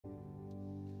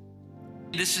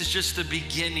This is just the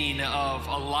beginning of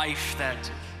a life that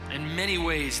in many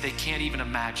ways they can't even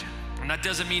imagine. And that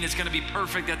doesn't mean it's gonna be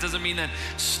perfect. That doesn't mean that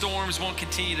storms won't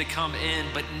continue to come in,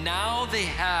 but now they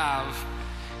have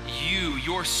you,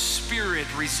 your spirit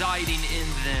residing in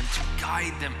them to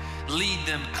guide them, lead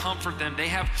them, comfort them. They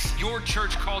have your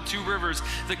church called Two Rivers,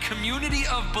 the community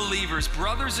of believers,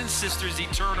 brothers and sisters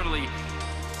eternally.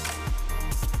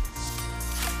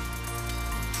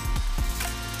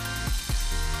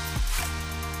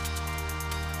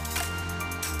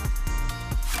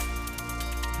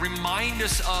 Remind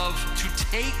us of to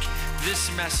take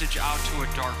this message out to a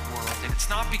dark world. And it's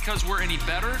not because we're any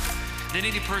better than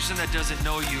any person that doesn't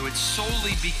know you. It's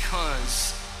solely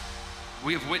because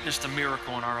we have witnessed a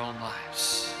miracle in our own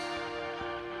lives.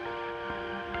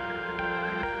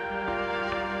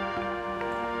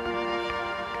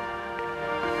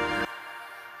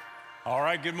 All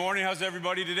right, good morning. How's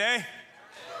everybody today?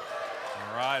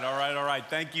 All right.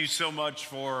 Thank you so much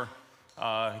for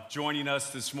joining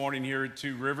us this morning here at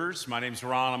Two Rivers. My name's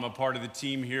Ron. I'm a part of the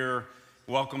team here.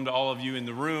 Welcome to all of you in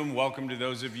the room. Welcome to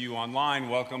those of you online.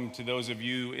 Welcome to those of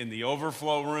you in the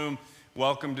overflow room.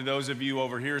 Welcome to those of you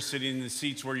over here sitting in the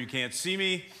seats where you can't see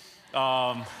me.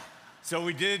 So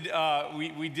we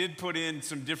did put in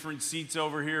some different seats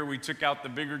over here. We took out the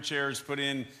bigger chairs, put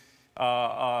in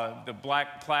the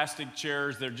black plastic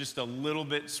chairs. They're just a little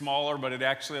bit smaller, but it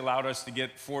actually allowed us to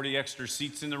get 40 extra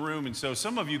seats in the room. And so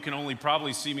some of you can only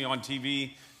probably see me on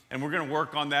TV, and we're going to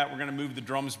work on that. We're going to move the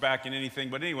drums back and anything.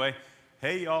 But anyway,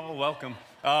 hey, y'all, welcome.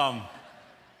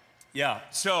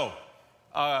 So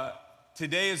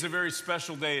today is a very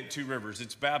special day at Two Rivers.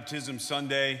 It's Baptism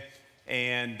Sunday,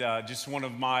 and just one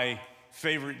of my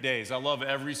favorite days. I love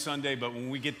every Sunday, but when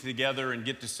we get together and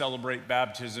get to celebrate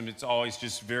baptism, it's always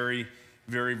just very,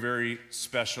 very, very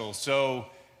special. So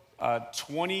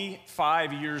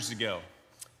 25 years ago,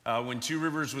 when Two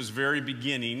Rivers was very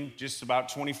beginning, just about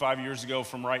 25 years ago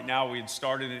from right now, we had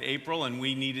started in April, and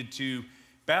we needed to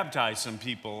baptize some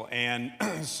people. And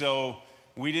so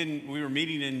we were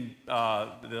meeting in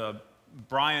the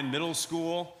Bryan Middle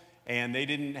School, and they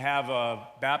didn't have a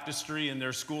baptistry in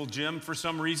their school gym for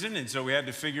some reason, and so we had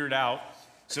to figure it out.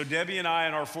 So Debbie and I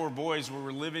and our 4 boys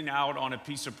were living out on a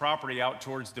piece of property out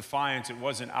towards Defiance. It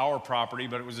wasn't our property,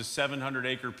 but it was a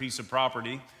 700-acre piece of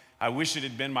property. I wish it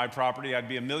had been my property. I'd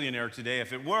be a millionaire today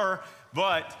if it were,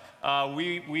 but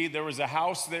there was a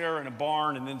house there and a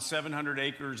barn and then 700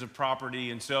 acres of property,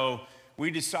 and so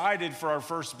we decided for our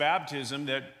first baptism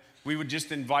that we would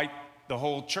just invite the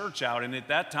whole church out. And at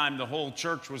that time, the whole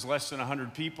church was less than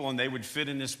 100 people, and they would fit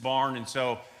in this barn. And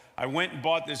so I went and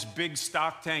bought this big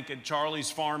stock tank at Charlie's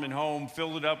Farm and Home,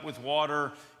 filled it up with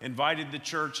water, invited the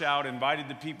church out, invited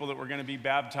the people that were going to be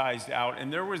baptized out.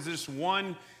 And there was this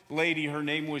one lady, her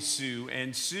name was Sue,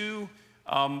 and Sue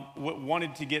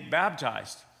wanted to get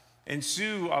baptized. And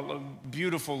Sue, a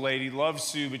beautiful lady, loves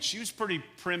Sue, but she was pretty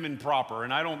prim and proper.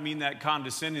 And I don't mean that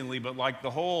condescendingly, but like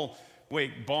the whole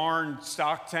barn,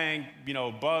 stock tank,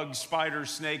 bugs, spiders,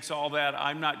 snakes, all that,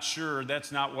 I'm not sure.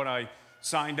 That's not what I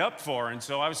signed up for. And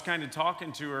so I was kind of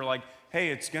talking to her like, hey,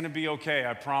 it's going to be okay.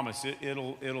 I promise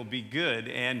it'll be good.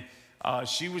 And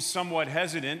she was somewhat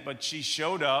hesitant, but she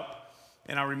showed up.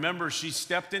 And I remember she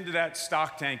stepped into that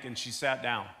stock tank and she sat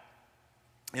down.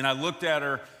 And I looked at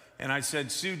her and I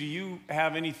said, Sue, do you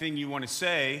have anything you want to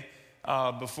say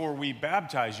before we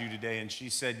baptize you today? And she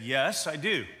said, yes, I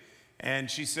do.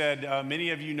 And she said, many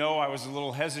of you know I was a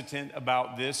little hesitant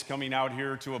about this, coming out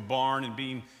here to a barn and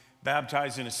being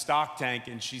baptized in a stock tank.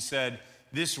 And she said,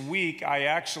 this week I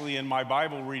actually, in my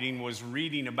Bible reading, was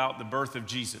reading about the birth of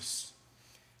Jesus.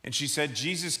 And she said,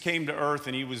 Jesus came to earth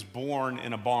and he was born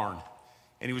in a barn.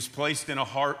 And he was placed in a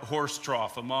horse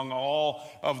trough among all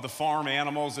of the farm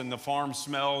animals and the farm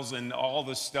smells and all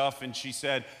the stuff. And she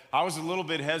said, I was a little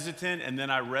bit hesitant, and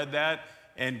then I read that,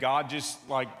 and God just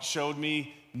showed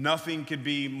me nothing could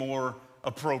be more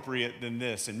appropriate than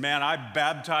this. And man, I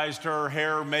baptized her,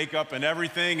 hair, makeup, and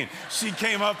everything, and she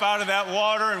came up out of that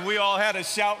water, and we all had a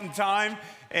shouting time.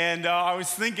 And I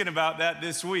was thinking about that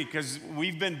this week, because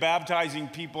we've been baptizing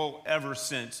people ever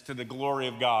since to the glory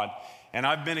of God. And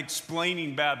I've been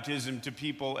explaining baptism to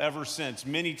people ever since,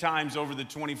 many times over the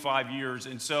 25 years.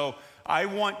 And so I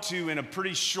want to, in a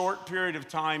pretty short period of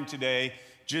time today,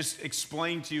 just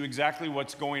explain to you exactly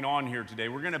what's going on here today.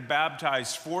 We're going to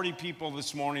baptize 40 people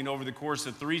this morning over the course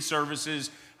of 3 services.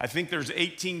 I think there's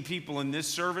 18 people in this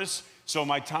service, so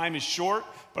my time is short,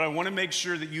 but I want to make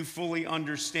sure that you fully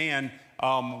understand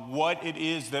what it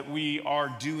is that we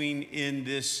are doing in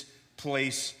this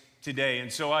place today.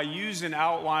 And so I use an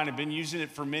outline. I've been using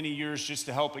it for many years just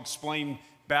to help explain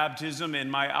baptism,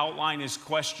 and my outline is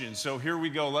questions. So here we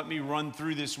go. Let me run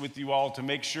through this with you all to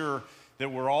make sure that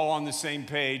we're all on the same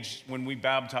page when we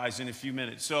baptize in a few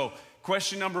minutes. So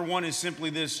question number one is simply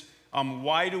this: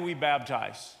 why do we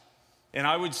baptize? And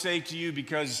I would say to you,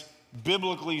 because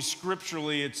biblically,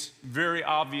 scripturally, it's very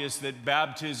obvious that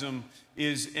baptism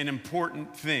is an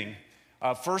important thing.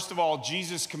 First of all,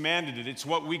 Jesus commanded it. It's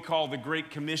what we call the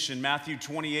Great Commission, Matthew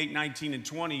 28, 19, and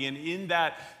 20. And in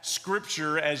that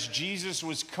scripture, as Jesus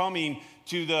was coming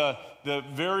to the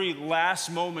very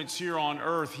last moments here on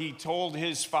earth, he told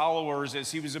his followers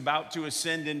as he was about to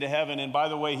ascend into heaven, and by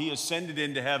the way, he ascended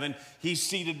into heaven. He's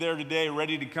seated there today,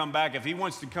 ready to come back. If he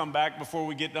wants to come back before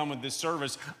we get done with this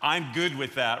service, I'm good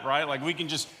with that, right? Like, we can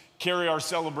just carry our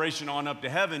celebration on up to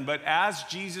heaven. But as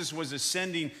Jesus was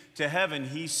ascending to heaven,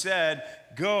 he said,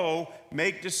 go,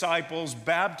 make disciples,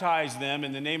 baptize them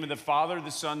in the name of the Father,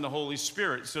 the Son, the Holy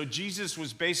Spirit. So Jesus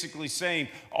was basically saying,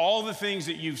 all the things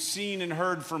that you've seen and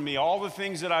heard from me, all the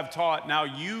things that I've taught, now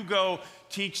you go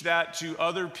teach that to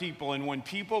other people. And when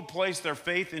people place their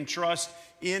faith and trust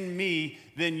in me,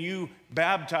 then you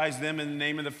baptize them in the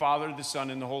name of the Father, the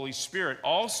Son, and the Holy Spirit.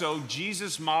 Also,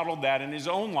 Jesus modeled that in his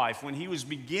own life. When he was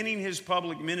beginning his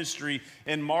public ministry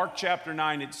in Mark chapter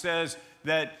 9, it says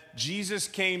that Jesus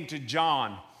came to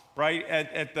John, right,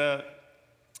 at the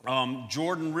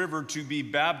Jordan River to be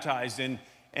baptized.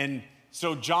 And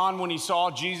so John, when he saw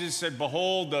Jesus, said,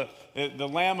 behold, the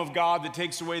Lamb of God that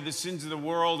takes away the sins of the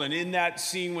world. And in that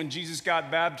scene, when Jesus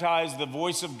got baptized, the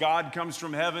voice of God comes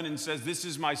from heaven and says, this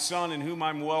is my Son in whom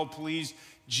I'm well pleased.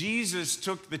 Jesus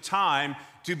took the time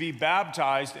to be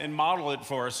baptized and model it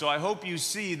for us. So I hope you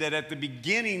see that at the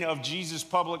beginning of Jesus'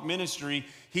 public ministry,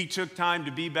 he took time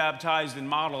to be baptized and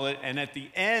model it. And at the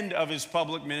end of his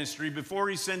public ministry, before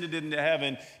he ascended into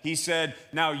heaven, he said,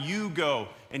 now you go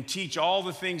and teach all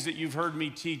the things that you've heard me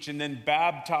teach, and then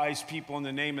baptize people in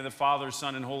the name of the Father,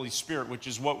 Son, and Holy Spirit, which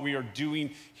is what we are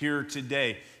doing here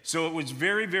today. So it was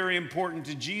very, very important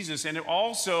to Jesus, and it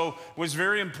also was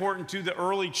very important to the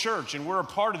early church, and we're a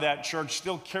part of that church,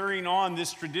 still carrying on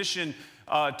this tradition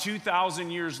 2,000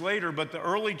 years later. But the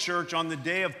early church, on the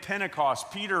day of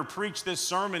Pentecost, Peter preached this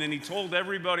sermon and he told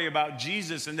everybody about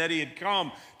Jesus and that he had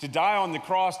come to die on the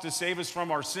cross to save us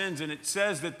from our sins. And it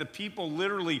says that the people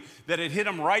literally, that it hit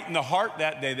them right in the heart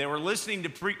that day. They were listening to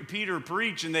Peter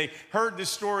preach, and they heard the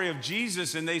story of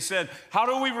Jesus, and they said, how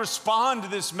do we respond to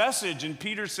this message? And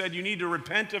Peter said, you need to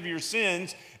repent of your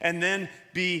sins and then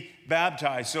be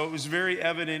baptized. So it was very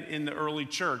evident in the early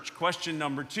church. Question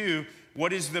number two: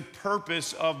 what is the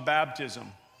purpose of baptism?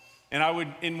 And I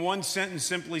would, in one sentence,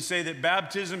 simply say that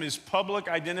baptism is public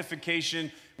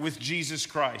identification with Jesus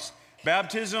Christ.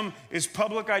 Baptism is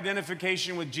public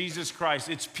identification with Jesus Christ.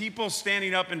 It's people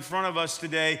standing up in front of us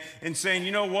today and saying,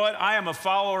 you know what? I am a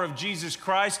follower of Jesus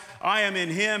Christ. I am in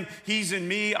him. He's in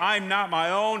me. I'm not my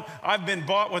own. I've been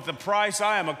bought with a price.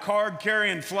 I am a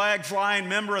card-carrying, flag-flying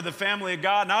member of the family of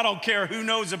God, and I don't care who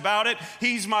knows about it.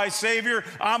 He's my Savior.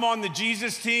 I'm on the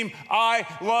Jesus team. I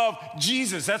love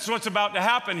Jesus. That's what's about to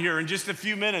happen here in just a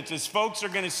few minutes, as folks are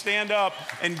going to stand up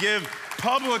and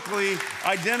publicly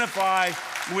identify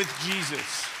with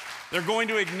Jesus. They're going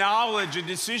to acknowledge a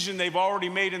decision they've already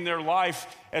made in their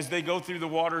life as they go through the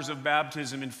waters of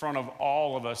baptism in front of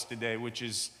all of us today, which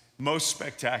is most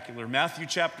spectacular. Matthew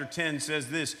chapter 10 says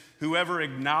this: whoever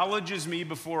acknowledges me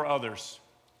before others,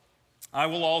 I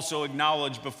will also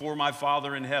acknowledge before my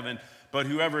Father in heaven. But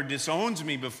whoever disowns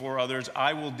me before others,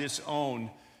 I will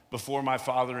disown before my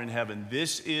Father in heaven.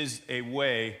 This is a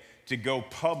way to go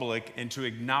public and to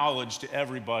acknowledge to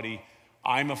everybody,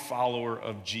 I'm a follower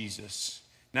of Jesus.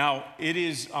 Now, it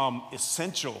is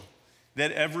essential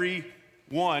that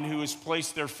everyone who has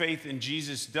placed their faith in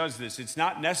Jesus does this. It's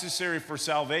not necessary for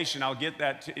salvation. I'll get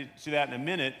to that in a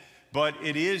minute, but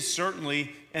it is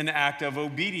certainly an act of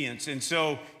obedience. And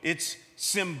so it's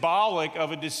symbolic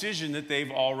of a decision that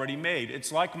they've already made.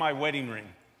 It's like my wedding ring.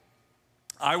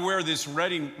 I wear this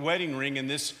wedding ring, and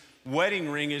this wedding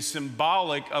ring is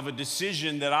symbolic of a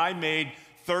decision that I made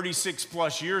 36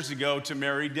 plus years ago to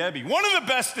marry Debbie. One of the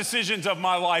best decisions of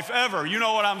my life ever. You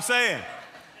know what I'm saying,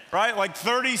 right? Like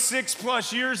 36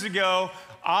 plus years ago,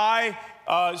 I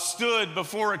stood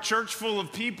before a church full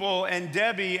of people and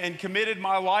Debbie and committed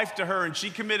my life to her, and she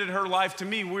committed her life to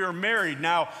me. We are married.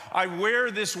 Now, I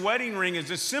wear this wedding ring as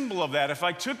a symbol of that. If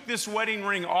I took this wedding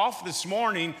ring off this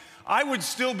morning, I would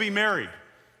still be married.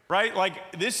 Right?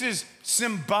 Like, this is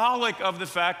symbolic of the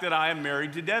fact that I am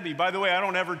married to Debbie. By the way, I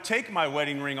don't ever take my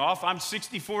wedding ring off. I'm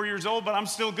 64 years old, but I'm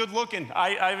still good looking.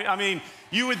 I mean,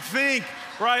 you would think,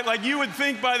 right? Like, you would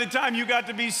think by the time you got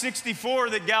to be 64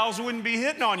 that gals wouldn't be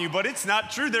hitting on you, but it's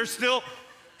not true. They're still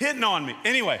hitting on me.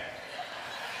 Anyway,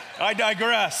 I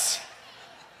digress.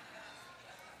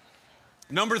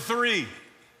 Number 3.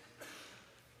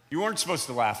 You weren't supposed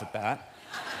to laugh at that.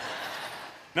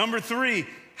 Number 3,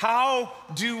 how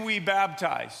do we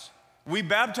baptize? We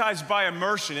baptize by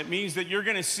immersion. It means that you're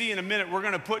going to see in a minute, we're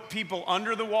going to put people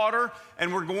under the water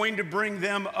and we're going to bring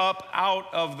them up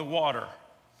out of the water.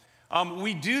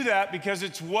 We do that because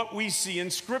it's what we see in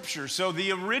Scripture. So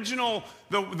the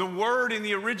word in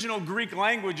the original Greek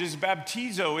language is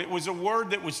baptizo. It was a word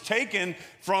that was taken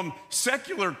from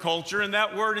secular culture, and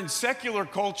that word in secular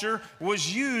culture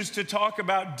was used to talk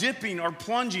about dipping or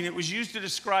plunging. It was used to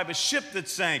describe a ship that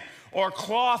sank, or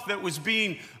cloth that was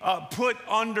being put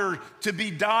under to be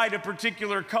dyed a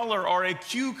particular color, or a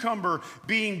cucumber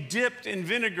being dipped in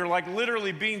vinegar, like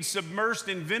literally being submersed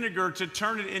in vinegar to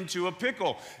turn it into a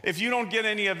pickle. If you don't get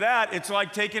any of that, it's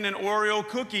like taking an Oreo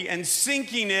cookie and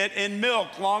sinking it in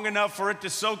milk long enough for it to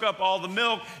soak up all the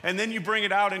milk, and then you bring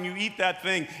it out and you eat that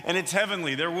thing, and it's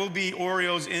heavenly. There will be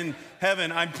Oreos in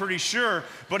heaven, I'm pretty sure,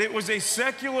 but it was a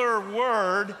secular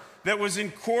word that was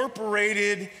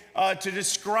incorporated to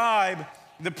describe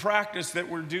the practice that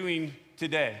we're doing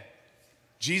today.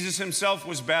 Jesus himself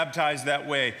was baptized that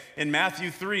way. In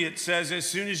Matthew 3, it says, as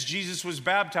soon as Jesus was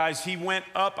baptized, he went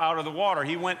up out of the water.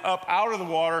 He went up out of the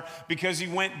water because he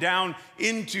went down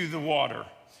into the water,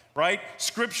 right?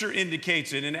 Scripture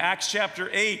indicates it. In Acts chapter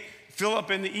 8,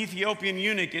 Philip and the Ethiopian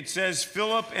eunuch, it says,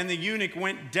 Philip and the eunuch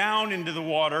went down into the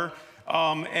water,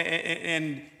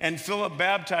 and Philip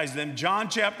baptized them. John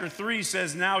chapter 3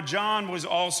 says, now John was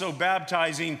also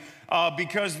baptizing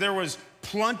because there was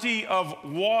plenty of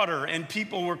water and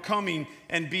people were coming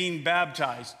and being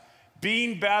baptized.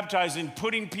 Being baptized and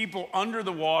putting people under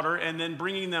the water and then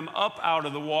bringing them up out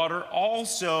of the water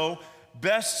also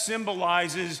best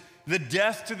symbolizes the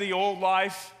death to the old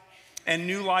life and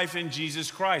new life in Jesus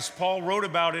Christ. Paul wrote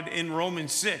about it in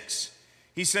Romans 6.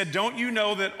 He said, don't you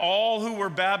know that all who were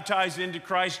baptized into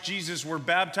Christ Jesus were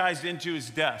baptized into his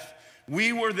death?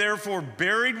 We were therefore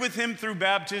buried with him through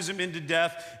baptism into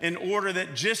death, in order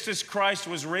that just as Christ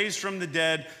was raised from the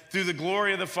dead through the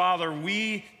glory of the Father,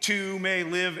 we too may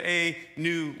live a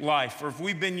new life. For if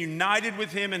we've been united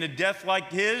with him in a death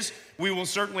like his, we will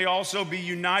certainly also be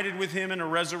united with him in a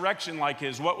resurrection like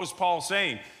his. What was Paul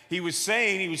saying? He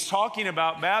was talking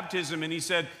about baptism, and he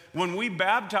said, when we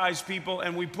baptize people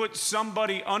and we put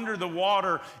somebody under the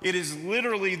water, it is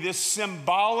literally this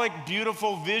symbolic,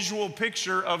 beautiful visual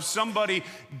picture of somebody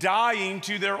dying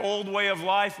to their old way of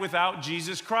life without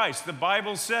Jesus Christ. The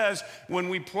Bible says when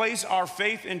we place our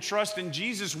faith and trust in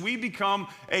Jesus, we become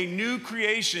a new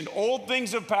creation. Old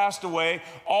things have passed away,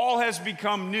 all has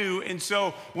become new. And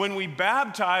so when we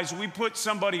baptize, we put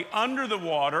somebody under the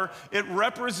water. It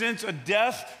represents a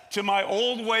death to my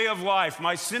old way of life,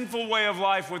 my sinful way of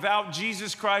life without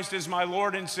Jesus Christ as my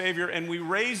Lord and Savior, and we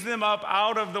raise them up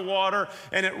out of the water,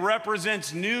 and it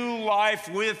represents new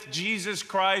life with Jesus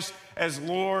Christ as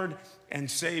Lord and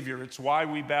Savior. It's why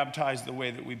we baptize the way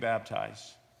that we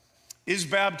baptize. Is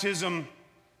baptism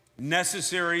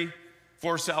necessary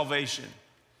for salvation?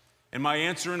 And my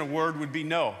answer in a word would be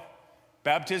no.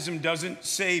 Baptism doesn't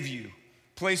save you.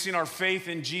 Placing our faith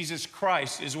in Jesus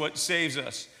Christ is what saves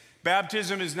us.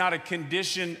 Baptism is not a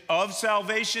condition of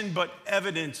salvation, but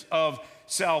evidence of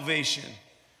salvation,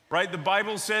 right? The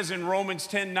Bible says in Romans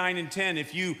 10, 9 and 10,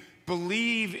 if you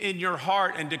believe in your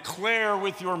heart and declare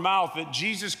with your mouth that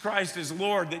Jesus Christ is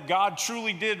Lord, that God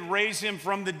truly did raise him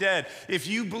from the dead, if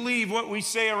you believe what we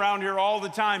say around here all the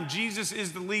time, Jesus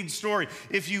is the lead story.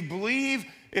 If you believe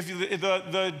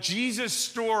the Jesus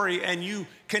story and you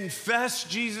confess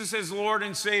Jesus as Lord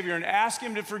and Savior and ask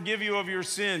him to forgive you of your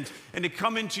sins and to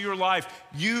come into your life,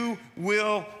 you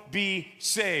will be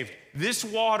saved. This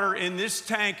water in this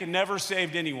tank never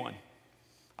saved anyone.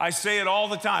 I say it all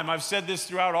the time. I've said this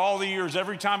throughout all the years.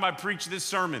 Every time I preach this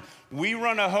sermon, we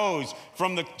run a hose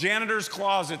from the janitor's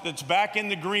closet that's back in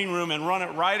the green room and run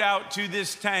it right out to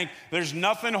this tank. There's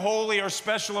nothing holy or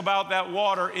special about that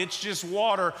water. It's just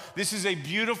water. This is a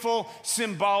beautiful,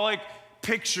 symbolic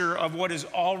picture of what has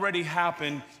already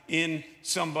happened in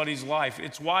somebody's life.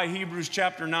 It's why Hebrews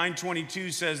chapter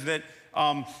 9:22 says that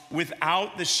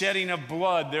without the shedding of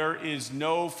blood, there is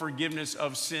no forgiveness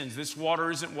of sins. This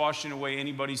water isn't washing away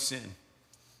anybody's sin.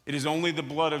 It is only the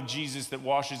blood of Jesus that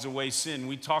washes away sin.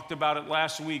 We talked about it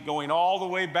last week, going all the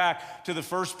way back to the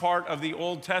first part of the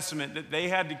Old Testament, that they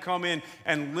had to come in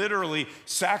and literally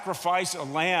sacrifice a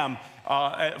lamb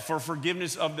for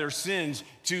forgiveness of their sins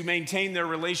to maintain their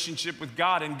relationship with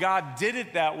God. And God did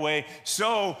it that way.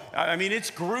 So, I mean, it's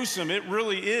gruesome. It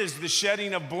really is the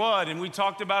shedding of blood. And we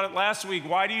talked about it last week.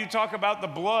 Why do you talk about the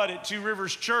blood at Two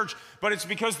Rivers Church? But it's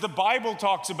because the Bible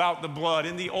talks about the blood.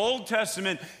 In the Old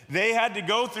Testament, they had to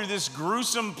go through this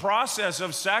gruesome process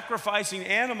of sacrificing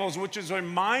animals, which is a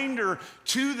reminder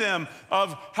to them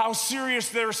of how serious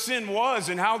their sin was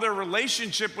and how their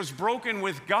relationship was broken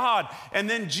with God. And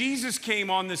then Jesus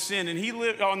came on the scene, and he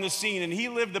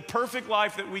lived the perfect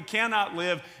life that we cannot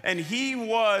live. And he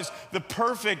was the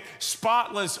perfect,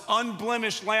 spotless,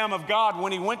 unblemished Lamb of God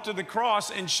when he went to the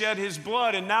cross and shed his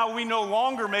blood. And now we no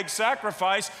longer make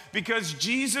sacrifice because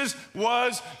Jesus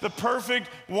was the perfect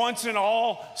once and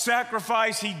all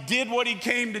sacrifice. He did what he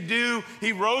came to do.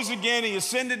 He rose again. He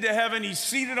ascended to heaven. He's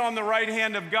seated on the right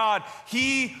hand of God.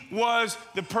 He was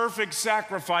the perfect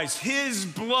sacrifice. His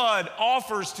blood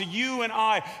offers to you and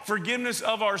I forgiveness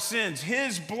of our sins.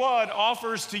 His blood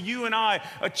offers to you and I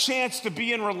a chance to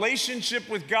be in relationship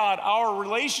with God. Our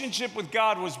relationship with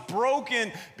God was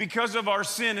broken because of our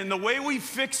sin. And the way we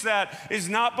fix that is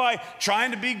not by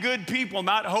trying to be good people,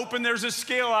 not hoping there's a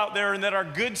scale out there and that our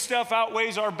good stuff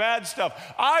outweighs our bad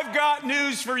stuff. I've got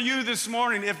news for you this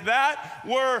morning. If that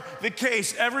were the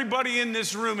case, everybody in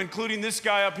this room, including this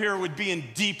guy up here, would be in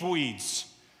deep weeds.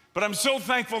 But I'm so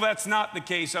thankful that's not the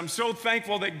case. I'm so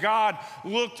thankful that God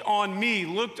looked on me,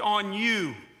 looked on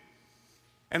you,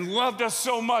 and loved us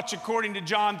so much, according to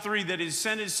John 3, that he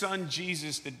sent his son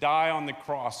Jesus to die on the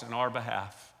cross on our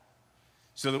behalf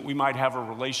so that we might have a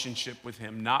relationship with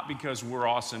him, not because we're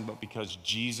awesome, but because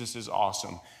Jesus is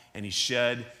awesome. And he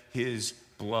shed his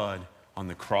blood on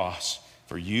the cross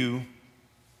for you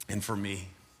and for me.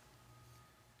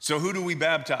 So who do we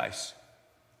baptize?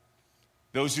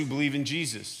 Those who believe in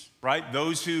Jesus, right?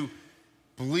 Those who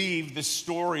believe the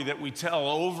story that we tell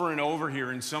over and over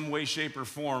here in some way, shape, or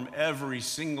form every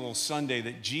single Sunday,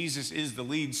 that Jesus is the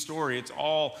lead story. It's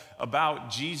all about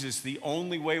Jesus. The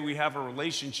only way we have a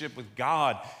relationship with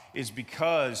God is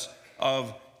because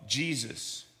of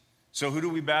Jesus. So who do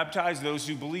we baptize? Those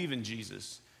who believe in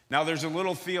Jesus. Now there's a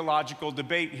little theological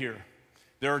debate here.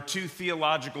 There are two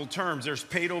theological terms. There's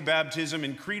paedo-baptism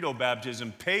and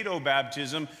credo-baptism.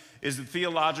 Paedo-baptism is the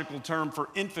theological term for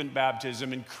infant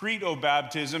baptism, and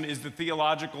credo-baptism is the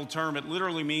theological term. It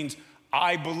literally means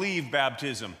I believe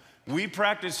baptism. We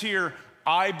practice here,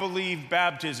 I believe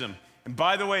baptism. And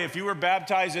by the way, if you were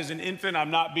baptized as an infant,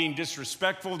 I'm not being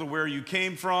disrespectful to where you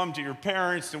came from, to your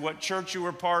parents, to what church you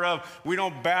were part of. We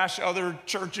don't bash other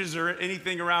churches or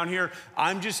anything around here.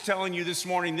 I'm just telling you this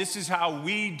morning, this is how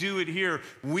we do it here.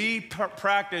 We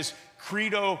practice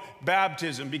credo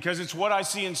baptism because it's what I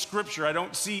see in Scripture. I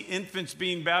don't see infants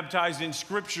being baptized in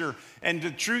Scripture. And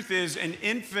the truth is, an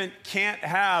infant can't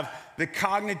have the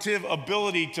cognitive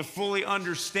ability to fully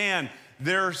understand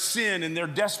their sin and their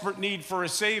desperate need for a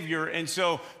Savior. And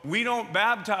so we don't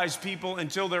baptize people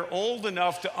until they're old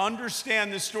enough to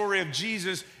understand the story of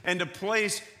Jesus and to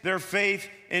place their faith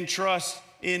and trust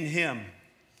in him.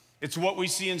 It's what we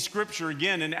see in Scripture.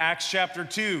 Again, in Acts chapter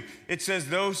 2, it says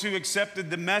those who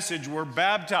accepted the message were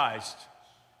baptized.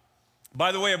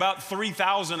 By the way, about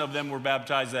 3,000 of them were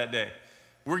baptized that day.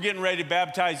 We're getting ready to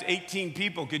baptize 18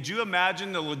 people. Could you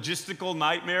imagine the logistical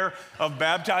nightmare of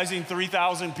baptizing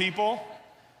 3,000 people?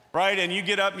 Right? And you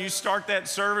get up and you start that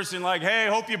service and like, hey,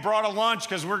 hope you brought a lunch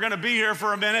because we're going to be here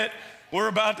for a minute. We're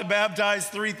about to baptize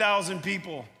 3,000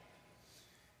 people.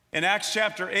 In Acts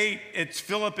chapter 8, it's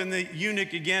Philip and the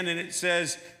eunuch again, and it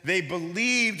says they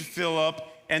believed Philip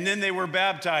and then they were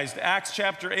baptized. Acts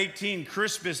chapter 18,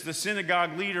 Crispus, the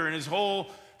synagogue leader, and his whole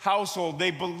household,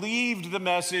 they believed the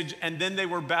message and then they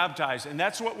were baptized. And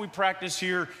that's what we practice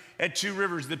here at Two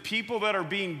Rivers. The people that are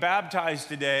being baptized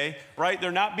today, right,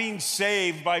 they're not being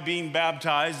saved by being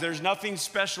baptized. There's nothing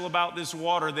special about this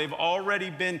water. They've already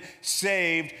been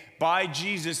saved by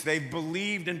Jesus. They've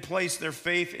believed and placed their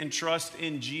faith and trust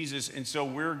in Jesus. And so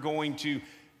we're going to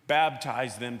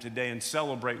baptize them today and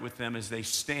celebrate with them as they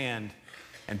stand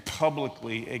and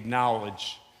publicly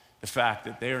acknowledge the fact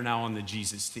that they are now on the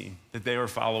Jesus team, that they are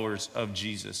followers of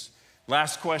Jesus.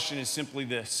 Last question is simply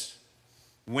this: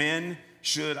 when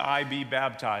should I be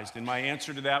baptized? And my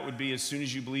answer to that would be as soon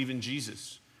as you believe in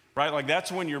Jesus, right? Like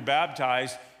that's when you're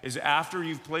baptized, is after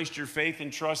you've placed your faith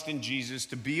and trust in Jesus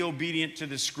to be obedient to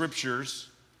the Scriptures.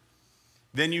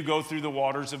 Then you go through the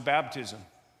waters of baptism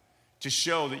to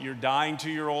show that you're dying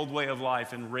to your old way of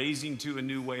life and raising to a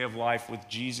new way of life with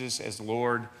Jesus as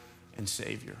Lord and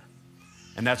Savior.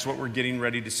 And that's what we're getting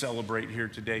ready to celebrate here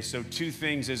today. So two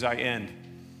things as I end.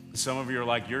 Some of you are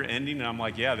like, you're ending? And I'm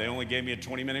like, yeah, they only gave me a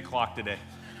 20-minute clock today.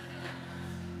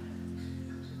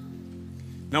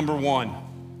 Number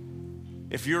one,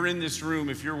 if you're in this room,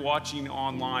 if you're watching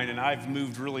online, and I've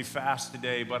moved really fast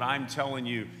today, but I'm telling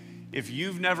you, if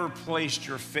you've never placed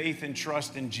your faith and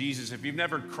trust in Jesus, if you've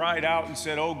never cried out and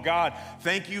said, oh God,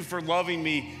 thank you for loving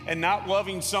me and not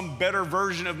loving some better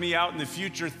version of me out in the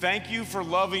future. Thank you for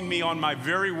loving me on my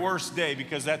very worst day,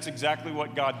 because that's exactly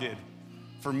what God did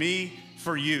for me,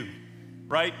 for you,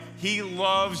 right? He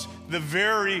loves the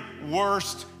very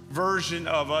worst version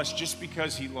of us just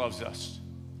because he loves us.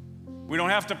 We don't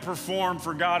have to perform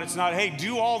for God. It's not, hey,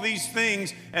 do all these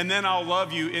things and then I'll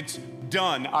love you. It's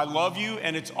done. I love you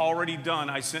and it's already done.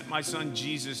 I sent my son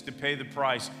Jesus to pay the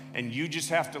price, and you just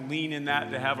have to lean in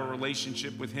that to have a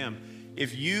relationship with him.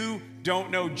 If you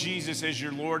don't know Jesus as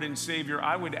your Lord and Savior,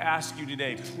 I would ask you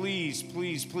today, please,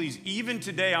 please, please, even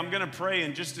today, I'm going to pray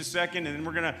in just a second, and then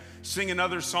we're going to sing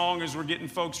another song as we're getting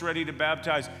folks ready to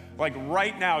baptize. Like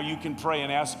right now, you can pray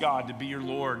and ask God to be your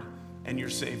Lord and your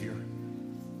Savior.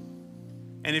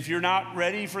 And if you're not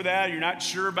ready for that, you're not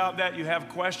sure about that, you have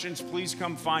questions, please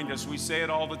come find us. We say it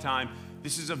all the time.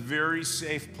 This is a very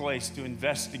safe place to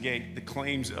investigate the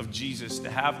claims of Jesus,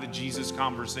 to have the Jesus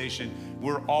conversation.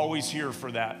 We're always here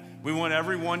for that. We want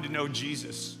everyone to know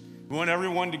Jesus. We want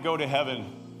everyone to go to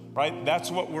heaven, right?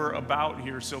 That's what we're about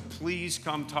here. So please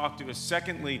come talk to us.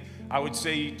 Secondly, I would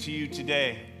say to you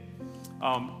today,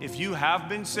 if you have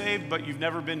been saved but you've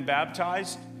never been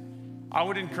baptized, I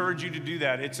would encourage you to do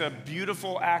that. It's a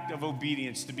beautiful act of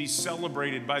obedience to be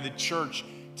celebrated by the church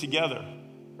together.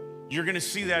 You're going to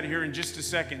see that here in just a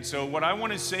second. So what I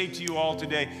want to say to you all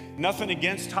today, nothing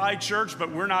against high church, but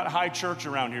we're not high church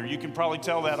around here. You can probably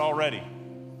tell that already.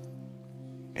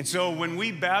 And so when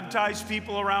we baptize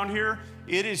people around here,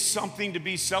 it is something to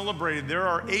be celebrated. There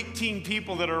are 18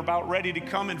 people that are about ready to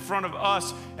come in front of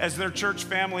us as their church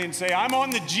family and say, I'm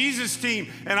on the Jesus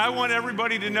team, and I want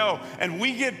everybody to know. And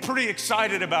we get pretty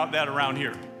excited about that around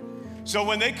here. So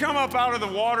when they come up out of the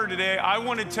water today, I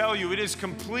want to tell you, it is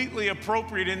completely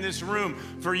appropriate in this room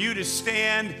for you to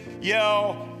stand,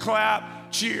 yell,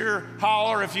 clap, cheer,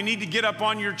 holler. If you need to get up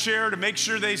on your chair to make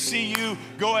sure they see you,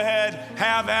 go ahead,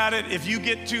 have at it. If you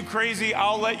get too crazy,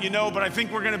 I'll let you know, but I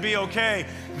think we're going to be okay.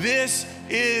 This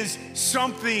is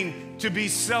something to be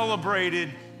celebrated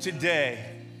today.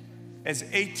 As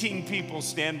 18 people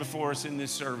stand before us in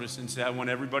this service and say, I want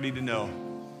everybody to know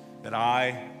that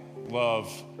I love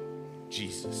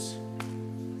Jesus.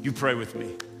 You pray with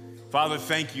me. Father,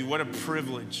 thank you. What a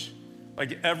privilege.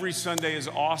 Like every Sunday is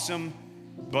awesome,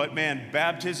 but man,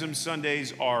 baptism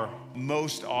Sundays are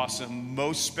most awesome,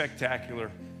 most spectacular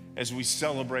as we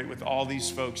celebrate with all these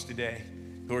folks today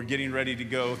who are getting ready to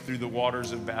go through the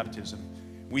waters of baptism.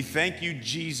 We thank you,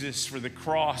 Jesus, for the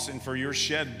cross and for your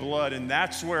shed blood, and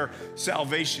that's where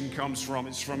salvation comes from.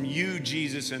 It's from you,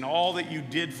 Jesus, and all that you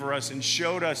did for us and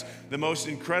showed us the most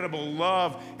incredible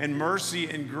love and mercy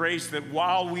and grace that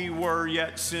while we were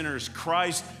yet sinners,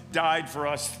 Christ died for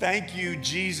us. Thank you,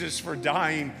 Jesus, for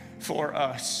dying for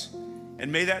us.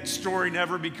 And may that story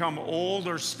never become old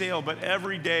or stale, but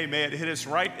every day may it hit us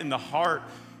right in the heart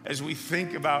as we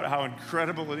think about how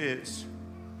incredible it is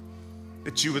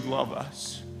that you would love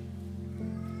us.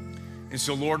 And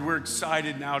so, Lord, we're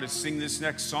excited now to sing this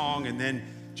next song and then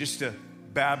just to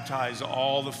baptize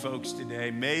all the folks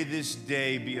today. May this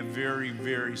day be a very,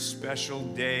 very special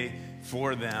day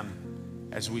for them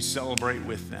as we celebrate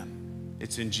with them.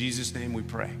 It's in Jesus' name we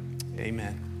pray.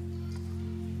 Amen.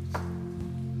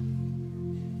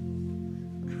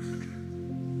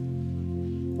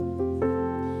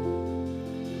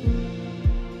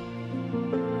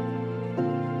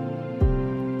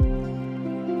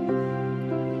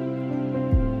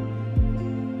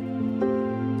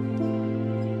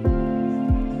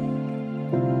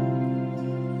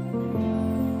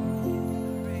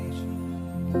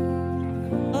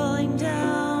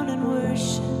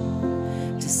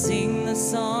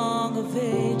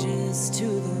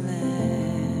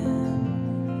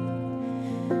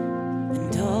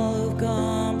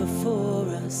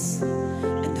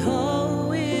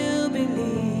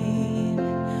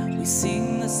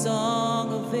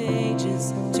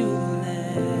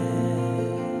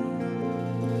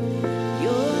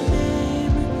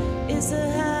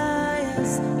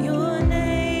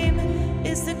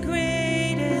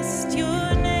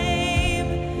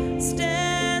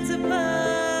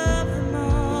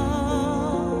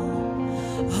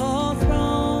 All thrones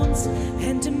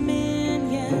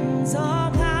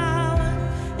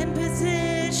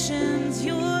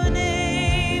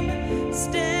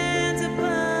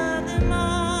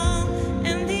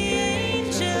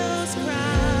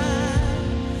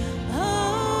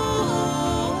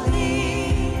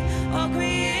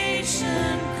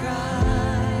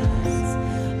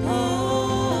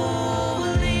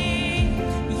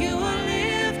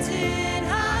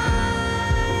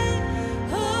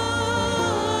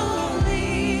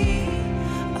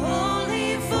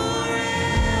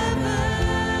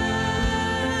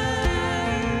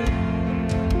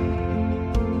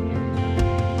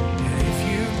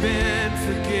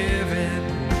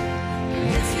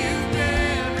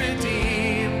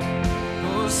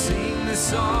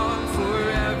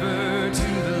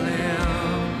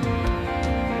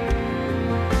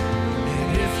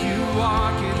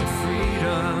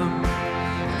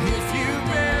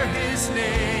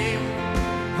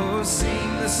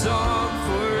sing the song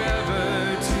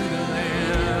forever to the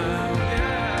Lamb.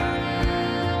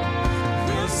 Yeah.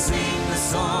 We'll sing the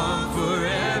song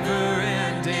forever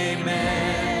and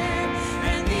amen.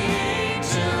 And the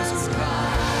angels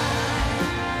cry,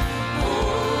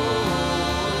 holy,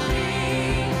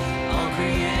 all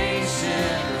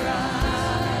creation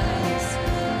cries,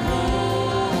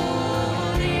 holy,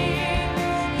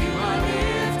 you are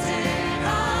lifted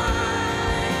high,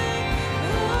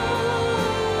 holy,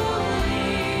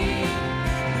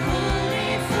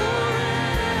 holy forever.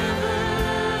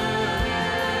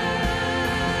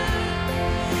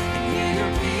 And hear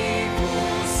your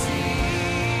people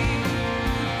sing,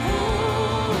 holy,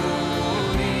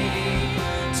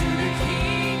 to the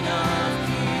King of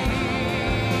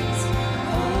Kings,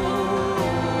 holy,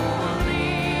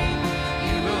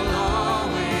 you will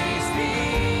always be,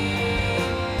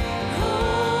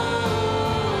 holy,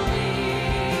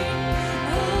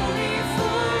 holy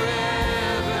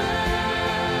forever.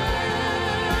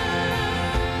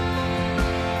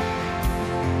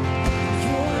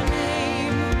 Your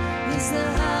name is the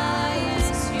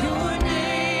highest, your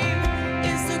name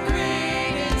is the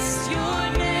greatest, your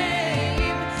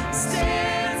name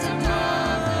stands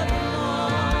above them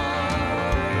all.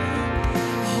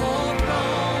 All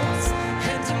thrones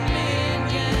and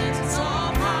dominions,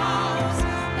 all powers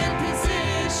and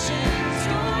positions,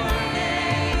 your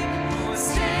name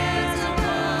stands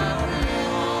above them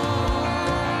all.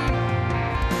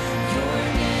 Your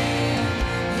name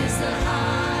is the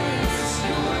highest,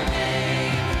 your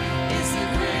name is the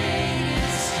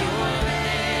greatest, your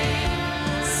name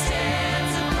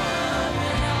stands above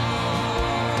them all.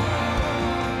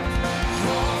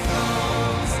 All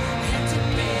thrones and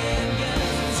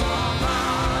dominions, all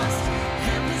powers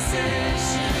and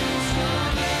possessions, your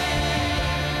name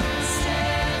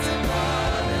stands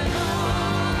above them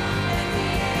all. And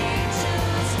the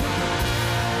angels cry,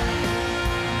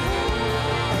 holy,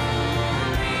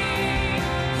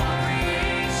 all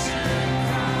creation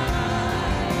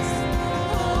cries,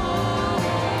 holy,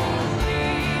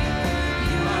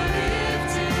 you are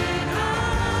lifted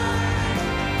high,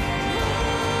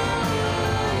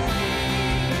 holy,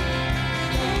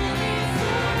 holy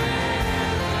forever.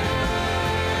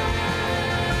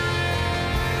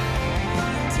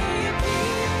 To your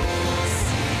people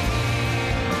sing,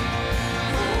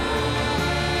 holy,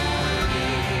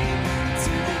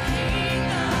 to the King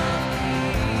of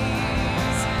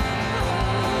Kings,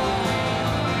 holy,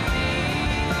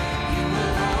 you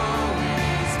will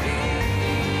always be,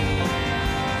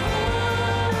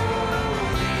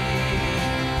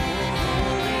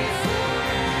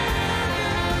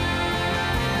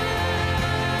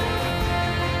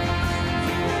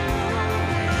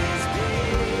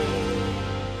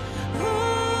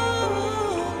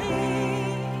 holy,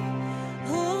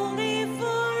 holy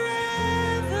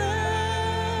forever.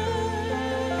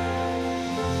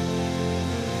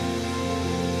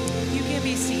 You can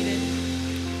be seated.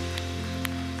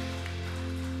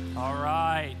 All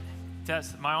right.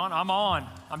 Test. Am I on? I'm on.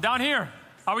 I'm down here.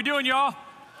 How we doing, y'all?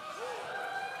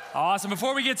 Awesome.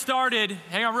 Before we get started,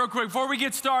 hang on real quick. Before we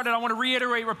get started, I want to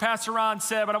reiterate what Pastor Ron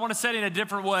said, but I want to say it in a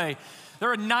different way.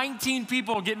 There are 19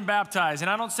 people getting baptized, and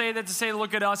I don't say that to say,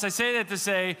 look at us. I say that to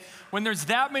say, when there's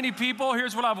that many people,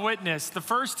 here's what I've witnessed. The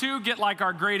first two get like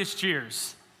our greatest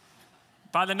cheers.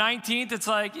 By the 19th, it's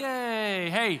like, yay.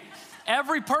 Hey,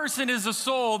 every person is a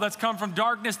soul that's come from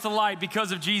darkness to light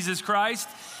because of Jesus Christ.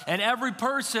 And every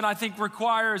person, I think,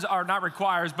 requires, or not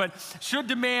requires, but should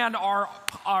demand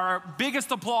our biggest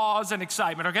applause and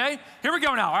excitement, okay? Here we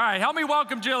go now. All right, help me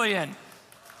welcome Jillian.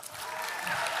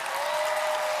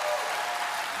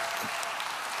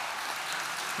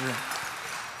 All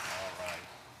right.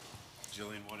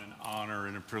 Jillian, what an honor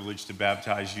and a privilege to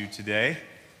baptize you today.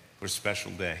 What a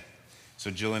special day.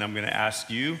 So, Jillian, I'm going to ask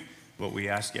you what we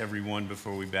ask everyone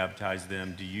before we baptize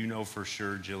them. Do you know for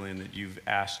sure, Jillian, that you've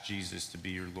asked Jesus to be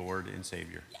your Lord and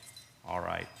Savior? Yes. All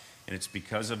right. And it's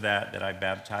because of that that I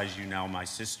baptize you now, my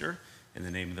sister, in the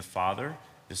name of the Father,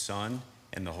 the Son,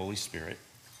 and the Holy Spirit.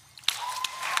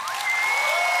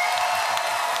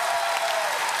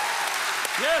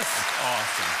 Yes.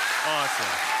 Awesome. Awesome.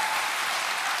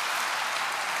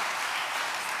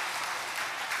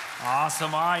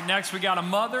 Awesome. All right, next we got a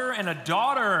mother and a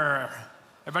daughter.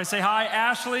 Everybody say hi,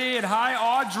 Ashley, and hi,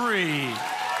 Audrey.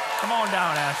 Come on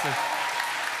down, Ashley.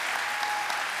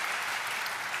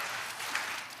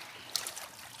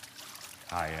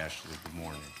 Hi, Ashley. Good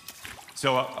morning.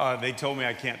 So they told me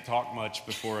I can't talk much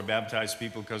before I baptize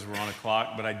people because we're on a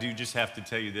clock, but I do just have to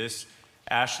tell you this.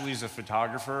 Ashley's a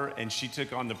photographer, and she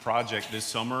took on the project this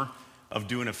summer of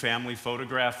doing a family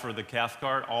photograph for the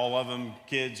Cathcart, all of them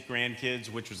kids, grandkids,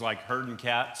 which was like herding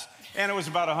cats. And it was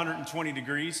about 120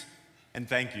 degrees. And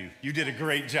thank you. You did a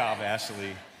great job,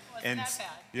 Ashley. Wasn't that bad?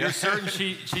 Yeah. You're certain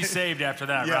she's saved after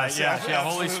that, Yes, right? Yeah,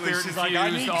 Holy absolutely. Spirit She's infused, like, I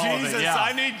need all Jesus. of it. Yeah.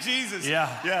 I need Jesus.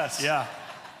 Yeah. Yes. Yeah.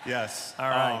 Yes. All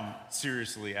right.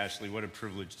 Seriously, Ashley, what a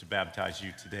privilege to baptize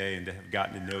you today and to have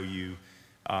gotten to know you.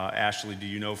 Ashley, do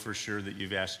you know for sure that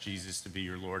you've asked Jesus to be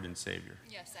your Lord and Savior?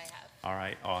 Yes, I have. All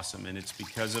right, awesome. And it's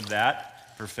because of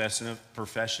that profession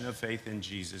of faith in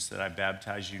Jesus that I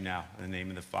baptize you now in the name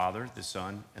of the Father, the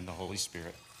Son, and the Holy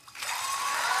Spirit.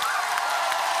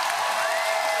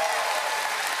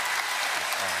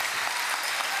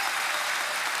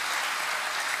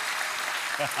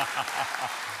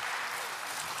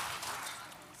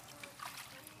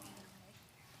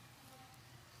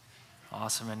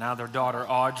 Awesome. And now their daughter,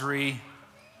 Audrey,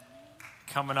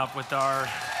 coming up with our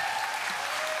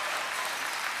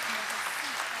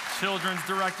children's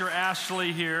director,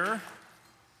 Ashley, here.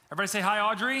 Everybody say hi,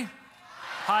 Audrey.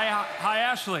 Hi,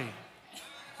 Ashley.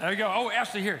 There you go. Oh,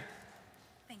 Ashley, here.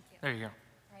 Thank you. There you go.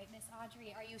 All right, Miss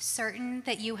Audrey, are you certain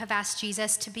that you have asked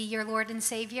Jesus to be your Lord and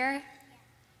Savior?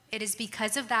 It is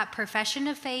because of that profession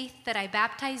of faith that I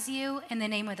baptize you in the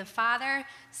name of the Father,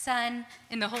 Son,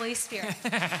 and the Holy Spirit.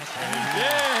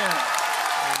 Yeah.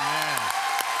 Amen.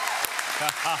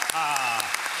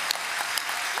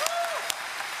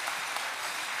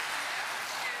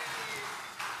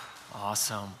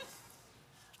 Awesome.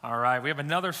 All right, we have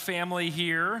another family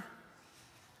here.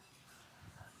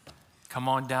 Come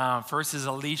on down. First is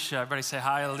Alicia. Everybody say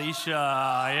hi, Alicia.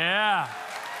 Yeah.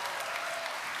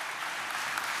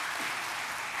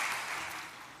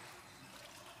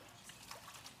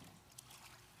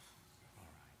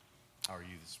 How are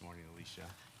you this morning, Alicia?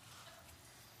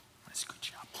 Nice, good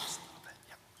job. Just a little bit.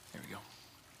 Yep. There we go.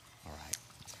 All right.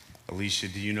 Alicia,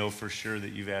 do you know for sure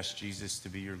that you've asked Jesus to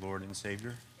be your Lord and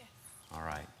Savior? Yes. All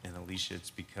right. And Alicia, it's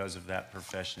because of that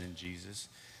profession in Jesus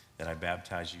that I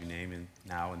baptize you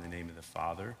now in the name of the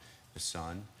Father, the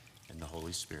Son, and the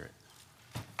Holy Spirit.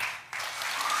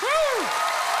 Woo!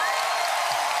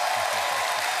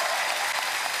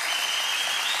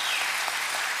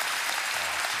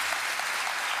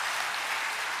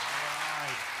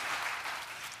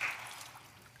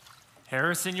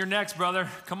 Harrison, you're next, brother.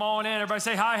 Come on in. Everybody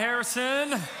say hi,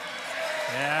 Harrison.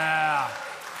 Yeah.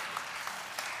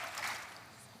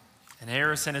 And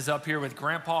Harrison is up here with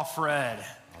Grandpa Fred.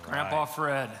 All Grandpa right.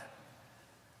 Fred.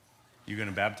 You going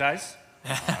to baptize?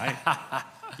 All right.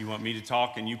 You want me to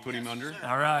talk and you put him under?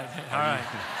 All right. All right.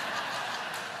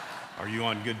 Are you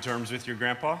on good terms with your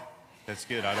grandpa? That's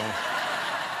good. I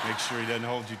don't make sure he doesn't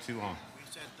hold you too long. We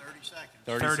said 30 seconds.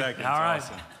 30 seconds. All right.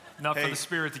 Awesome. Enough for Hey. the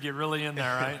spirit to get really in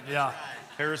there, right? Yeah.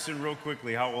 Harrison, real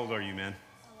quickly, how old are you, man?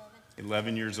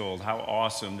 11 years old. How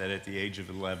awesome that at the age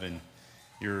of 11,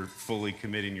 you're fully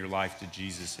committing your life to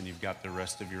Jesus and you've got the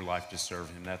rest of your life to serve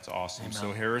him. That's awesome. Amen.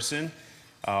 So, Harrison,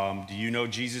 do you know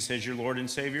Jesus as your Lord and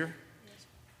Savior? Yes.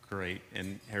 Great.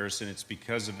 And Harrison, it's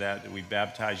because of that that we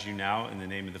baptize you now in the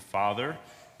name of the Father,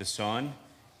 the Son,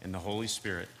 and the Holy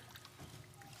Spirit.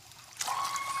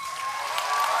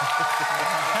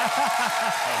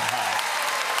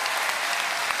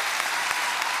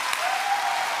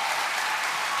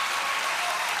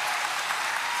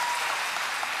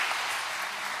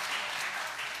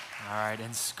 All right,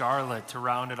 and Scarlett to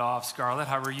round it off. Scarlett,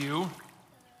 how are you?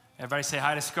 Everybody say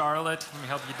hi to Scarlett. Let me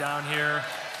help you down here.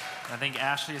 I think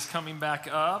Ashley is coming back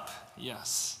up.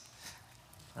 Yes.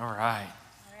 All right.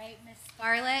 All right, Miss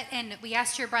Scarlett, and we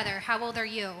asked your brother, how old are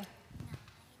you?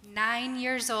 9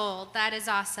 years old. That is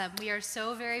awesome. We are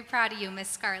so very proud of you, Miss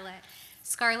Scarlett.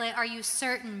 Scarlett, are you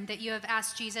certain that you have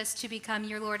asked Jesus to become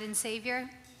your Lord and Savior?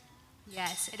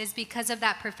 Yes, it is because of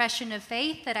that profession of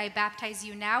faith that I baptize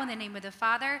you now in the name of the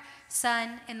Father,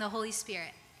 Son, and the Holy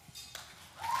Spirit.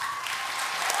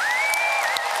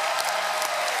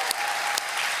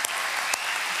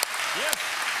 Yes.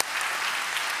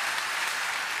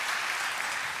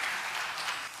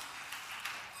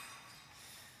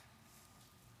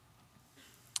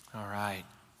 All right.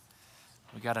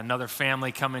 We got another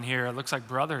family coming here. It looks like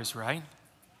brothers, right?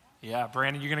 Yeah,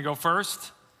 Brandon, you're going to go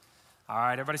first? All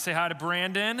right, everybody say hi to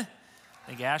Brandon. I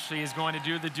think Ashley is going to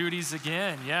do the duties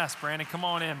again. Yes, Brandon, come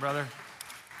on in, brother.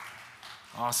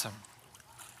 Awesome.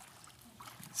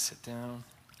 Sit down.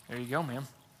 There you go, ma'am.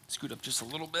 Scoot up just a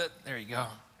little bit. There you go.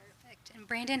 Perfect. And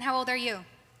Brandon, how old are you?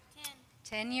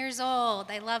 10 years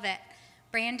old. I love it.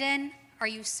 Brandon, are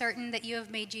you certain that you have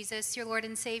made Jesus your Lord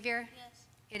and Savior? Yes.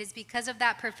 It is because of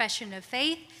that profession of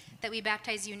faith that we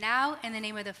baptize you now in the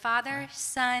name of the Father,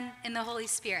 Son, and the Holy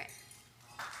Spirit.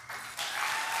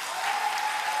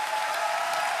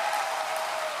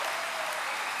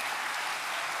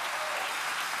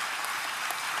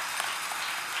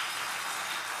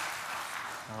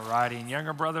 righty, and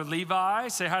younger brother Levi.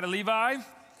 Say hi to Levi.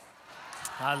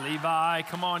 Hi, Levi.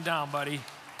 Come on down, buddy.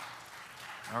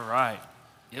 All right.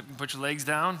 Yep, you put your legs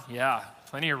down. Yeah,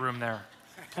 plenty of room there.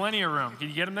 Plenty of room. Can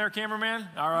you get him there, cameraman?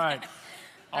 All right.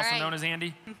 Also known as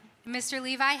Andy. Mr.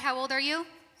 Levi, how old are you?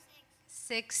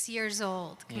 6 years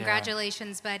old.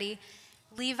 Congratulations, buddy.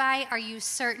 Levi, are you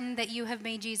certain that you have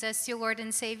made Jesus your Lord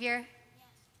and Savior?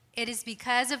 It is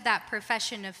because of that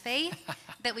profession of faith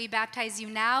that we baptize you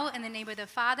now in the name of the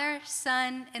Father,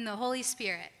 Son, and the Holy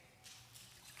Spirit.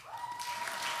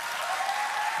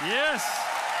 Yes.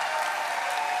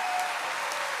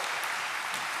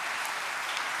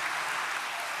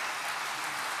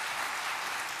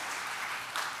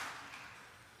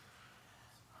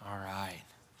 All right.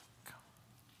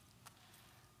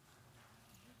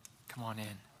 Come on in.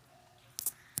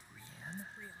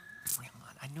 Rian.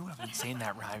 I knew I wasn't saying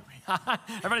that right.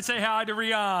 Everybody say hi to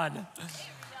Rian.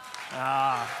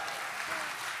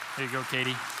 There you go,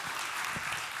 Katie.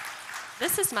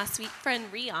 This is my sweet friend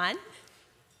Rian.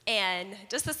 And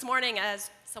just this morning, as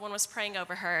someone was praying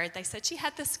over her, they said she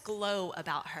had this glow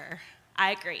about her.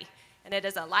 I agree. And it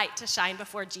is a light to shine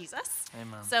before Jesus.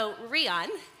 Amen. So, Rian,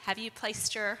 have you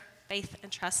placed your faith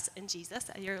and trust in Jesus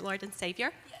as your Lord and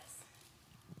Savior? Yes.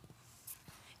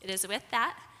 It is with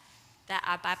that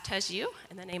I baptize you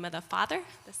in the name of the Father,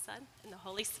 the Son, and the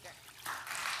Holy Spirit.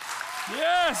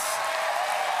 Yes.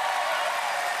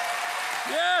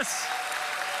 Yes.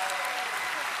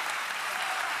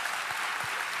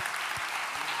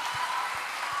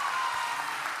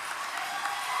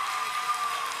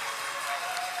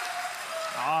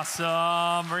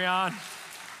 Awesome, Rian.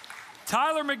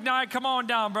 Tyler McKnight, come on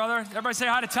down, brother. Everybody say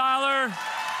hi to Tyler.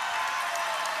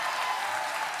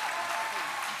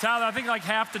 Tyler, I think like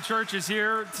half the church is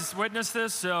here to witness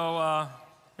this, so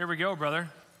here we go, brother.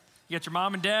 You got your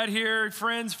mom and dad here,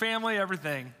 friends, family,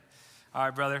 everything. All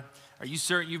right, brother. Are you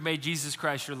certain you've made Jesus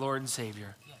Christ your Lord and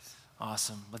Savior? Yes.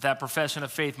 Awesome. With that profession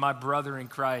of faith, my brother in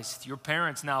Christ, your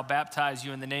parents now baptize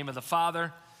you in the name of the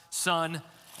Father, Son,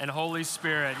 and Holy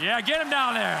Spirit. Yeah, get him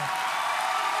down there.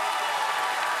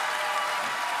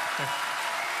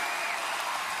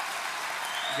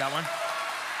 You got one?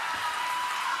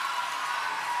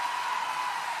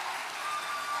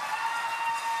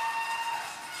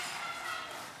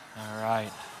 All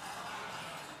right.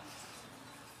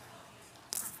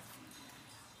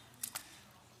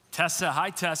 Tessa, hi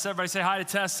Tessa. Everybody say hi to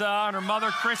Tessa and her mother,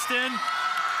 Kristen.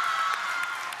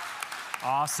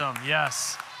 Awesome,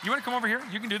 yes. You want to come over here?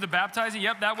 You can do the baptizing.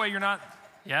 Yep, that way you're not.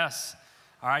 Yes.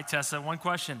 All right, Tessa, one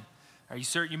question. Are you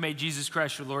certain you made Jesus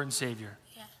Christ your Lord and Savior?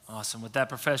 Yes. Awesome. With that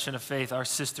profession of faith, our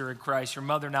sister in Christ, your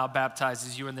mother now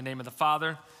baptizes you in the name of the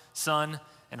Father, Son,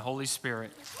 and Holy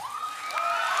Spirit.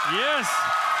 Yes.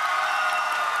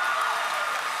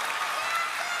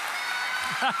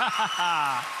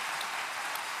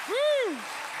 Woo!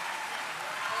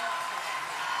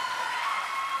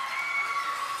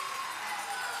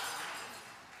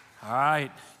 All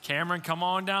right, Cameron, come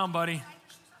on down, buddy.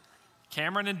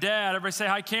 Cameron and Dad, everybody say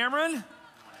hi, Cameron.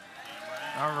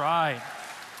 All right.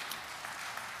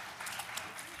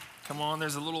 Come on,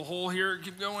 there's a little hole here.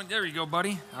 Keep going. There you go,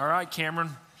 buddy. All right, Cameron,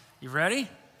 you ready?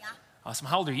 Yeah. Awesome.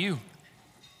 How old are you?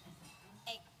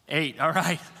 8. 8. All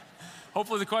right.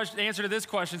 Hopefully the answer to this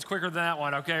question is quicker than that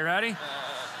one. Okay, ready?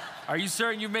 Are you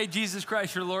certain you've made Jesus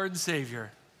Christ your Lord and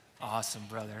Savior? Awesome,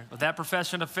 brother. With that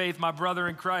profession of faith, my brother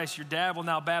in Christ, your dad will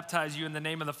now baptize you in the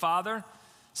name of the Father,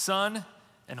 Son,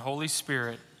 and Holy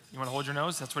Spirit. You want to hold your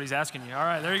nose? That's what he's asking you. All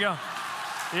right, there you go.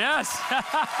 Yes.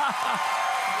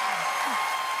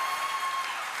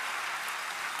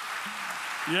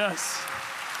 Yes.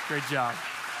 Great job.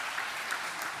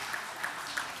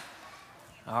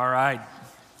 All right.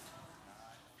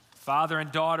 Father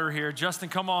and daughter here. Justin,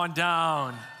 come on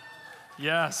down.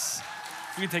 Yes.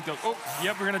 You can take those. Oh,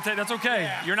 yep, we're going to take, that's okay.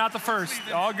 Yeah. You're not the first.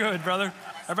 All good, brother.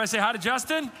 Everybody say hi to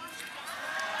Justin.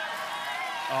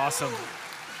 Awesome.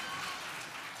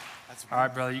 All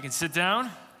right, brother, you can sit down.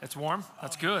 It's warm.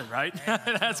 That's good, right?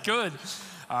 That's good.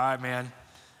 All right, man.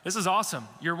 This is awesome.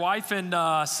 Your wife and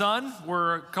son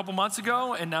were a couple months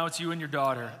ago, and now it's you and your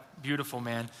daughter. Beautiful,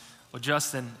 man. Well,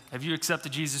 Justin, have you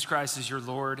accepted Jesus Christ as your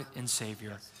Lord and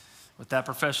Savior? With that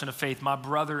profession of faith, my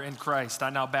brother in Christ,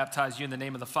 I now baptize you in the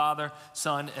name of the Father,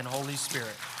 Son, and Holy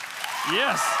Spirit.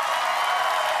 Yes.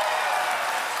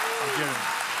 I'm good.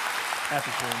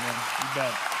 Happy for you, man. You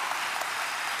bet.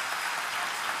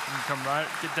 You can come right,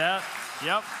 get that.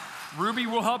 Yep. Ruby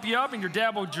will help you up, and your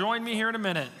dad will join me here in a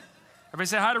minute. Everybody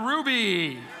say hi to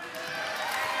Ruby.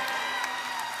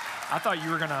 I thought you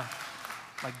were going to,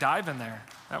 like, dive in there.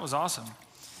 That was awesome.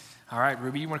 All right,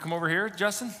 Ruby, you want to come over here,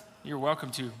 Justin? You're welcome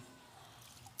to.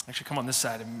 Actually, come on this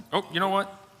side. Oh, you know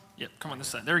what? Yep, come on this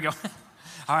side. There we go.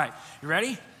 All right, you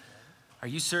ready? Are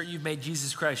you certain you've made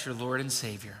Jesus Christ your Lord and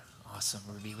Savior? Awesome,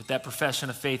 Ruby. With that profession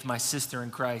of faith, my sister in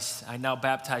Christ, I now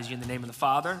baptize you in the name of the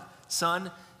Father,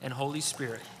 Son, and Holy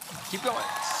Spirit. Keep going.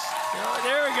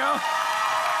 There we go.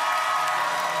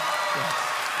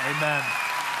 Amen.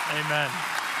 Amen.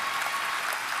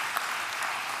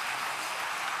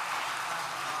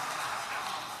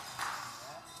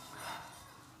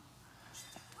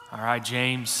 All right,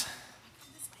 James.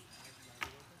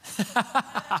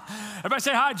 Everybody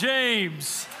say hi,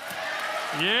 James.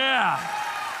 Yeah.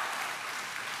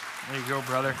 There you go,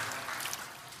 brother.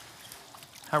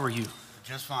 How are you?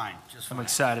 Just fine. Just fine. I'm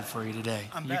excited for you today.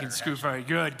 I'm You better, can scoop for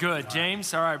you. actually. Good.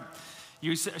 James, all right.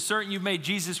 You certain you've made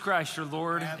Jesus Christ your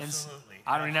Lord? Absolutely.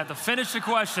 I don't even have to finish the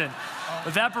question.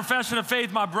 With that profession of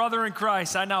faith, my brother in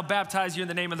Christ, I now baptize you in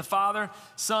the name of the Father,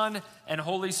 Son, and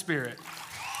Holy Spirit.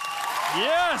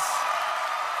 Yes.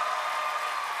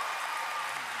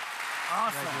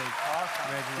 Awesome.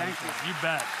 Congratulations. Thank you. You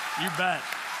bet. You bet.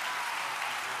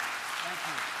 Thank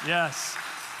you. Yes.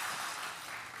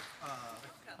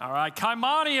 All right,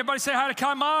 Kaimani. Everybody say hi to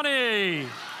Kaimani.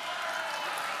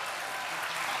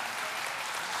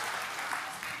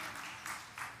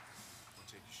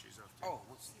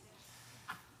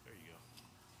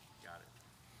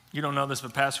 You don't know this,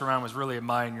 but Pastor Ron was really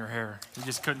admiring your hair. He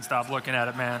just couldn't stop looking at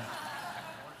it, man.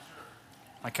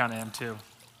 I kind of am too.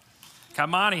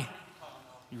 Kaimani,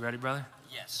 you ready, brother?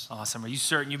 Yes. Awesome. Are you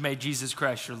certain you've made Jesus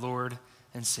Christ your Lord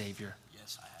and Savior?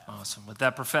 Yes, I have. Awesome. With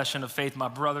that profession of faith, my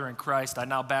brother in Christ, I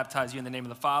now baptize you in the name of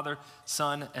the Father,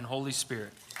 Son, and Holy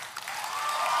Spirit.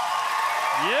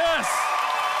 Yes.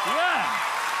 Yeah.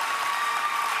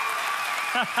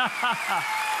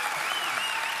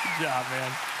 Good job,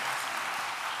 man.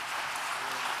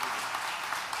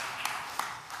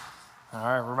 All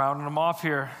right, we're rounding them off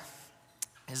here.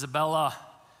 Isabella.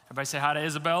 Everybody say hi to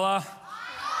Isabella.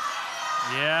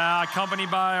 Yeah,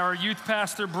 accompanied by our youth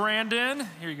pastor, Brandon.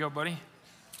 Here you go, buddy.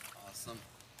 Awesome.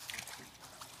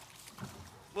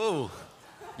 Whoa.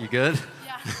 You good?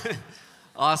 Yeah.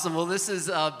 Awesome. Well, this is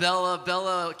Bella.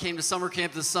 Bella came to summer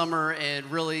camp this summer and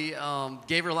really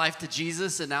gave her life to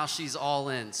Jesus, and now she's all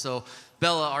in. So,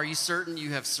 Bella, are you certain you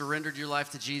have surrendered your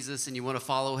life to Jesus and you want to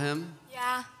follow him?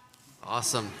 Yeah.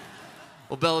 Awesome.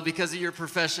 Well, Bella, because of your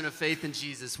profession of faith in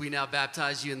Jesus, we now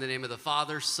baptize you in the name of the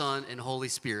Father, Son, and Holy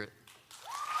Spirit.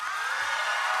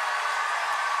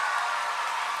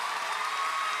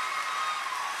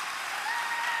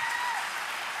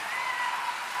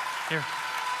 Here.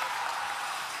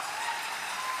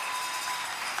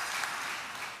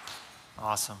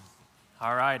 Awesome.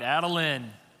 All right,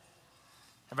 Adeline.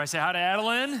 Everybody say hi to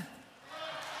Adeline.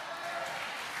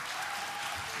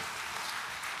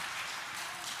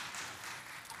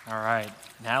 All right,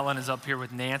 and Adeline is up here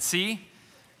with Nancy.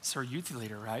 It's our youth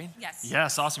leader, right? Yes.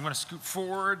 Yes, awesome. You want to scoot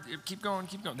forward? Keep going,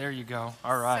 keep going. There you go.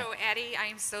 All right. So, Addie, I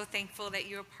am so thankful that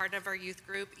you're part of our youth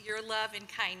group. Your love and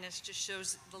kindness just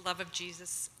shows the love of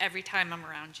Jesus every time I'm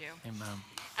around you. Amen.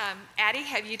 Addie,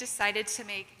 have you decided to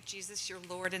make Jesus your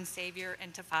Lord and Savior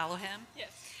and to follow him? Yes.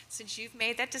 Since you've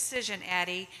made that decision,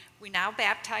 Addie, we now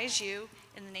baptize you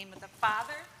in the name of the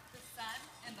Father, the Son,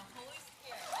 and the Holy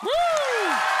Spirit. Woo!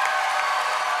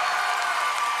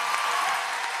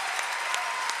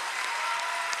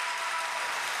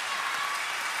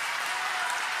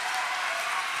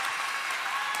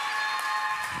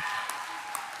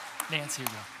 Nancy,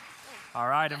 here you go. All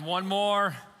right, and one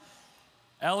more.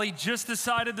 Ellie just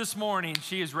decided this morning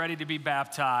she is ready to be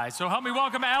baptized. So help me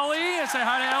welcome Ellie and say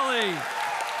hi to Ellie.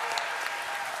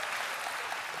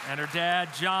 And her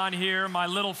dad, John, here, my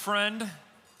little friend.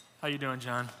 How you doing,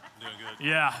 John? Doing good.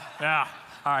 Yeah.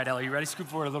 All right, Ellie, you ready? Scoot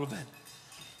forward a little bit.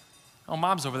 Oh,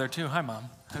 Mom's over there too. Hi, Mom.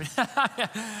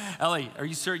 Ellie, are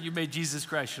you certain you made Jesus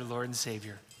Christ your Lord and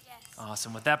Savior?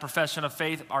 Awesome. With that profession of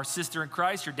faith, our sister in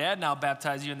Christ, your dad now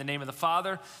baptizes you in the name of the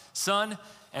Father, Son,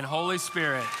 and Holy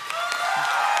Spirit.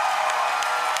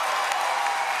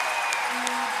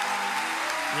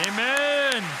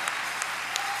 Amen.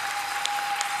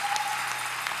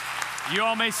 You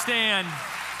all may stand.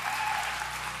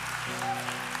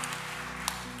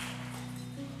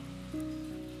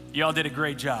 You all did a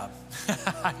great job.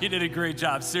 You did a great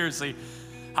job, seriously.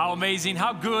 How amazing,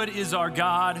 how good is our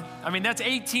God? I mean, that's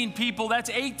 18 people, that's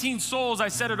 18 souls. I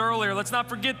said it earlier. Let's not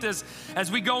forget this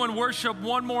as we go and worship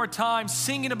one more time,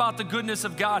 singing about the goodness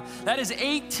of God. That is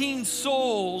 18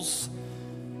 souls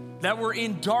that were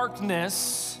in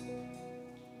darkness,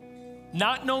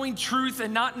 not knowing truth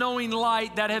and not knowing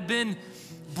light, that have been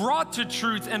brought to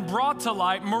truth and brought to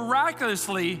light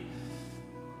miraculously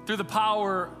through the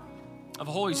power of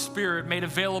the Holy Spirit made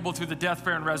available through the death,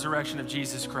 burial, and resurrection of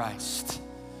Jesus Christ.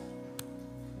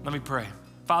 Let me pray.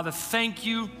 Father, thank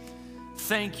you,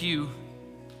 thank you,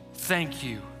 thank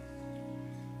you.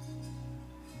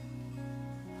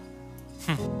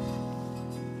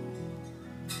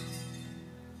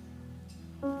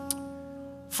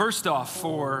 First off,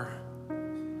 for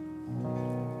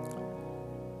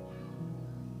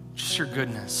just your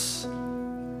goodness.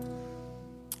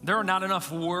 There are not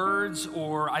enough words,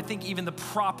 or I think even the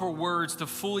proper words, to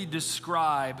fully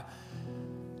describe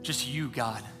just you,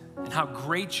 God, and how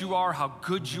great you are, how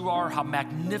good you are, how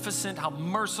magnificent, how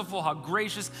merciful, how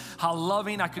gracious, how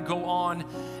loving. I could go on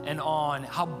and on.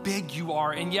 How big you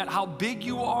are, and yet how big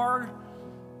you are,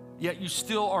 yet you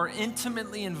still are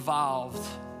intimately involved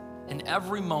in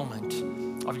every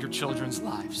moment of your children's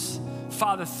lives.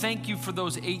 Father, thank you for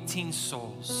those 18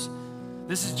 souls.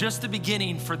 This is just the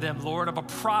beginning for them, Lord, of a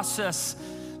process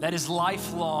that is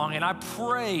lifelong. And I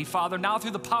pray, Father, now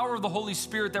through the power of the Holy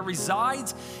Spirit that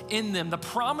resides in them, the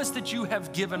promise that you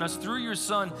have given us through your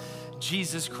Son,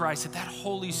 Jesus Christ, that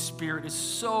Holy Spirit is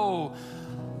so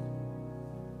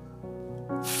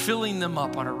filling them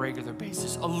up on a regular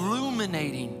basis,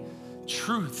 illuminating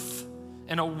truth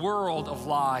in a world of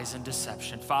lies and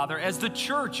deception. Father, as the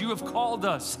church, you have called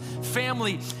us,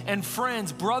 family and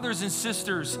friends, brothers and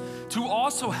sisters, to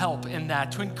also help in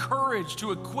that, to encourage,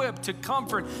 to equip, to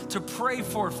comfort, to pray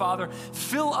for. Father,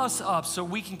 fill us up so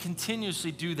we can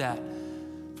continuously do that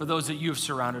for those that you have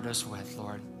surrounded us with,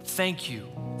 Lord. Thank you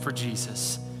for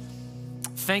Jesus.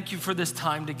 Thank you for this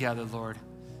time together, Lord.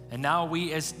 And now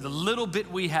we, as the little bit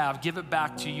we have, give it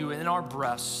back to you in our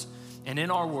breaths and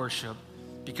in our worship,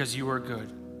 because you are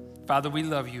good. Father, we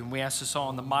love you, and we ask this all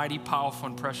in the mighty, powerful,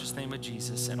 and precious name of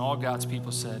Jesus. And all God's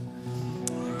people said,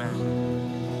 amen.